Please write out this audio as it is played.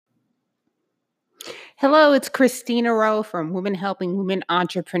Hello, it's Christina Rowe from Women Helping Women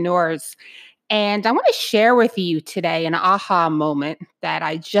Entrepreneurs. And I want to share with you today an aha moment that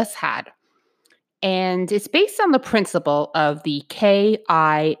I just had. And it's based on the principle of the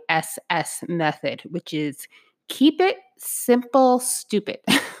KISS method, which is keep it simple, stupid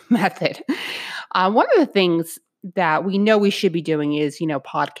method. One of the things that we know we should be doing is,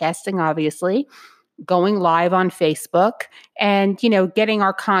 podcasting, obviously, going live on Facebook and, getting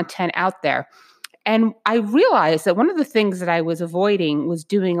our content out there. And I realized that one of the things that I was avoiding was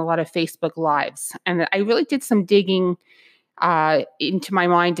doing a lot of Facebook Lives. And I really did some digging into my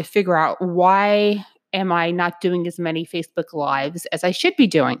mind to figure out why am I not doing as many Facebook Lives as I should be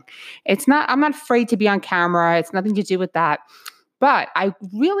doing. I'm not afraid to be on camera. It's nothing to do with that. But I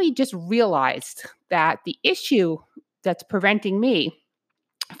really just realized that the issue that's preventing me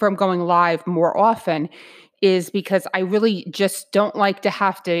from going live more often is because I really just don't like to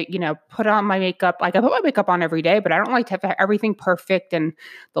have to, put on my makeup. Like I put my makeup on every day, but I don't like to have everything perfect and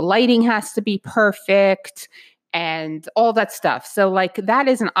the lighting has to be perfect and all that stuff. So like that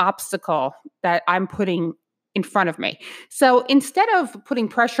is an obstacle that I'm putting in front of me. So instead of putting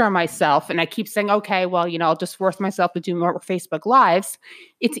pressure on myself and I keep saying, okay, well, I'll just force myself to do more Facebook Lives,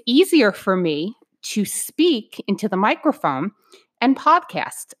 it's easier for me to speak into the microphone and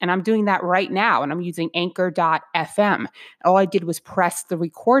podcast. And I'm doing that right now. And I'm using anchor.fm. All I did was press the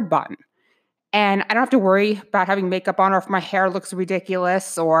record button. And I don't have to worry about having makeup on or if my hair looks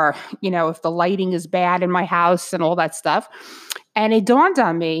ridiculous or, if the lighting is bad in my house and all that stuff. And it dawned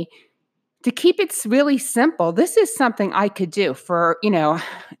on me to keep it really simple. This is something I could do for,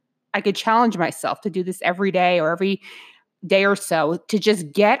 I could challenge myself to do this every day or every day or so to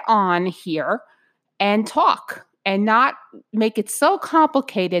just get on here and talk and not make it so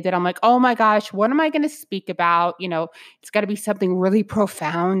complicated that I'm like, oh my gosh, what am I going to speak about? It's got to be something really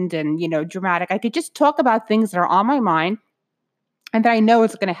profound and, dramatic. I could just talk about things that are on my mind and that I know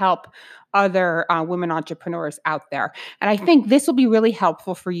is going to help other women entrepreneurs out there. And I think this will be really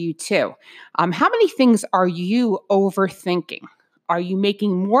helpful for you too. How many things are you overthinking? Are you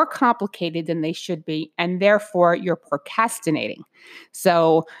making more complicated than they should be? And therefore you're procrastinating.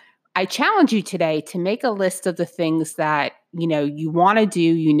 So I challenge you today to make a list of the things that, you want to do,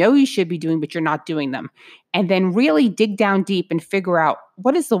 you should be doing, but you're not doing them. And then really dig down deep and figure out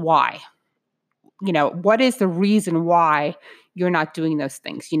what is the why? What is the reason why you're not doing those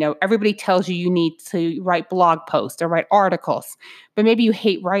things? Everybody tells you need to write blog posts or write articles, but maybe you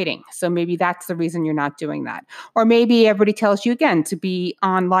hate writing. So maybe that's the reason you're not doing that. Or maybe everybody tells you again to be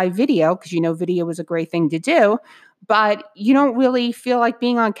on live video because video is a great thing to do, but you don't really feel like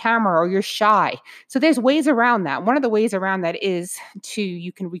being on camera or you're shy. So there's ways around that. One of the ways around that is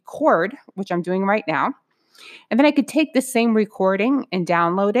you can record, which I'm doing right now. And then I could take the same recording and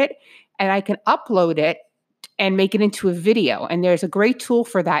download it and I can upload it and make it into a video. And there's a great tool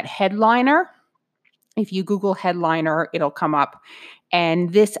for that, Headliner. If you Google Headliner, it'll come up.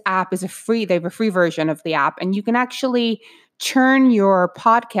 And this app is they have a free version of the app. And you can actually turn your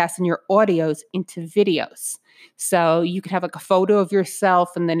podcast and your audios into videos. So you could have like a photo of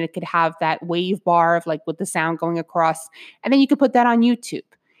yourself and then it could have that wave bar of like with the sound going across. And then you could put that on YouTube.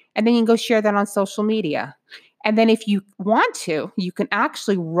 And then you can go share that on social media. And then if you want to, you can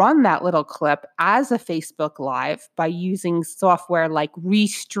actually run that little clip as a Facebook Live by using software like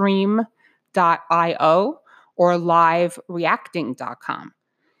Restream.io or livereacting.com.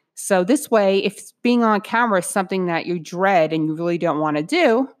 So this way, if being on camera is something that you dread and you really don't want to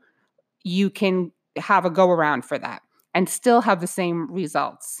do, you can have a go around for that and still have the same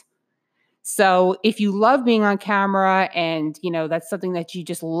results. So if you love being on camera and, that's something that you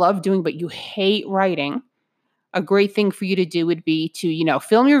just love doing, but you hate writing, a great thing for you to do would be to,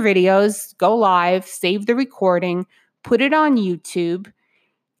 film your videos, go live, save the recording, put it on YouTube,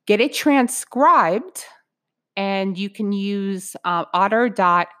 get it transcribed, and you can use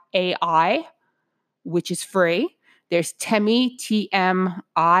otter.ai, which is free. There's Temi,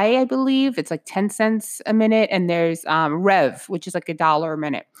 T-M-I, I believe. It's like 10 cents a minute. And there's Rev, which is like $1 a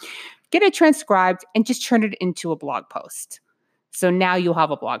minute. Get it transcribed and just turn it into a blog post. So now you'll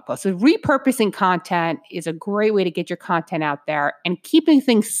have a blog post. So repurposing content is a great way to get your content out there, and keeping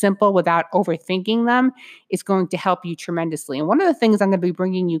things simple without overthinking them is going to help you tremendously. And one of the things I'm going to be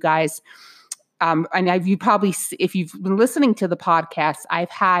bringing you guys, if you've been listening to the podcast, I've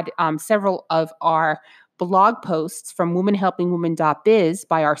had several of our blog posts from womenhelpingwomen.biz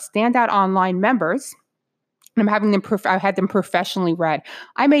by our Standout Online members. And I've had them professionally read.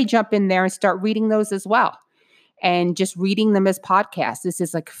 I may jump in there and start reading those as well, and just reading them as podcasts. This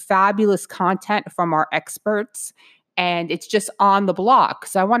is like fabulous content from our experts. and it's just on the blog.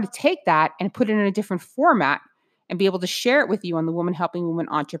 So I want to take that and put it in a different format and be able to share it with you on the Woman Helping Women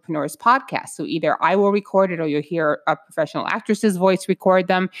Entrepreneurs podcast. So either I will record it or you'll hear a professional actress's voice record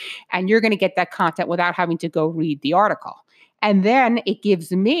them, and you're going to get that content without having to go read the article. And then it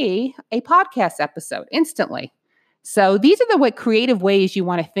gives me a podcast episode instantly. So these are the creative ways you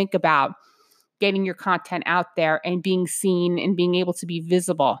want to think about getting your content out there and being seen and being able to be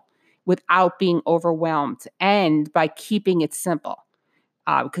visible without being overwhelmed, and by keeping it simple.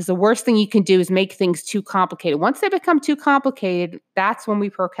 Because the worst thing you can do is make things too complicated. Once they become too complicated, that's when we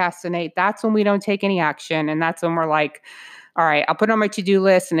procrastinate. That's when we don't take any action. And that's when we're like, all right, I'll put it on my to-do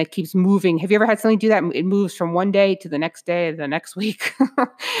list, and it keeps moving. Have you ever had something do that? It moves from one day to the next day, the next week.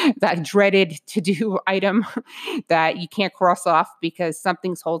 That dreaded to-do item that you can't cross off because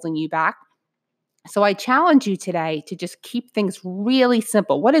something's holding you back. So I challenge you today to just keep things really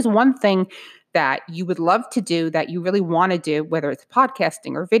simple. What is one thing that you would love to do, that you really want to do, whether it's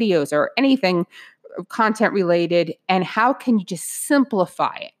podcasting or videos or anything content related, and how can you just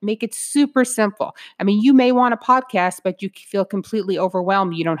simplify it? Make it super simple. I mean, you may want a podcast, but you feel completely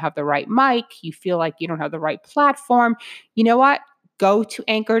overwhelmed. You don't have the right mic. You feel like you don't have the right platform. You know what? Go to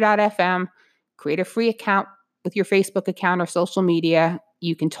anchor.fm, create a free account with your Facebook account or social media.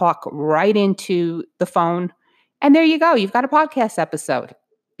 You can talk right into the phone, and there you go. You've got a podcast episode.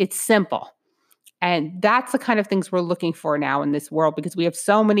 It's simple. And that's the kind of things we're looking for now in this world, because we have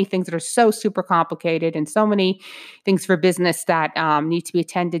so many things that are so super complicated and so many things for business that need to be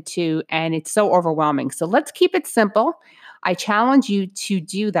attended to. And it's so overwhelming. So let's keep it simple. I challenge you to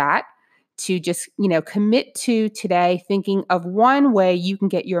do that, to just, commit to today thinking of one way you can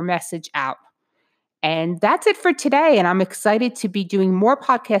get your message out. And that's it for today. And I'm excited to be doing more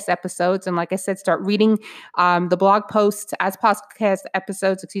podcast episodes. And like I said, start reading the blog posts as podcast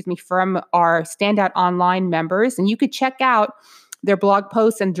episodes, from our Standout Online members. And you could check out their blog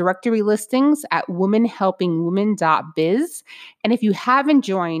posts and directory listings at womanhelpingwomen.biz. And if you haven't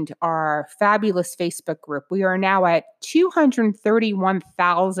joined our fabulous Facebook group, we are now at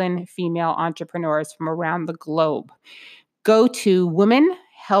 231,000 female entrepreneurs from around the globe. Go to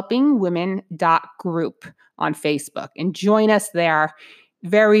womanhelpingwomen.group on Facebook and join us there.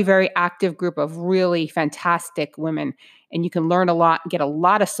 Very, very active group of really fantastic women. And you can learn a lot and get a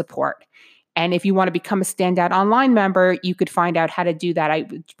lot of support. And if you want to become a Standout Online member, you could find out how to do that. I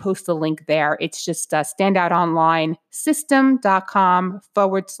post the link there. It's just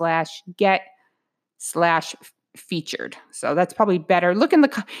standoutonlinesystem.com/get/featured. So that's probably better. Look in the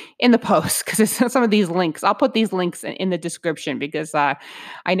post, because some of these links. I'll put these links in the description, because I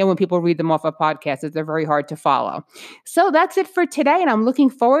know when people read them off a podcast, they're very hard to follow. So that's it for today, and I'm looking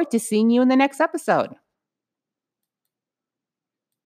forward to seeing you in the next episode.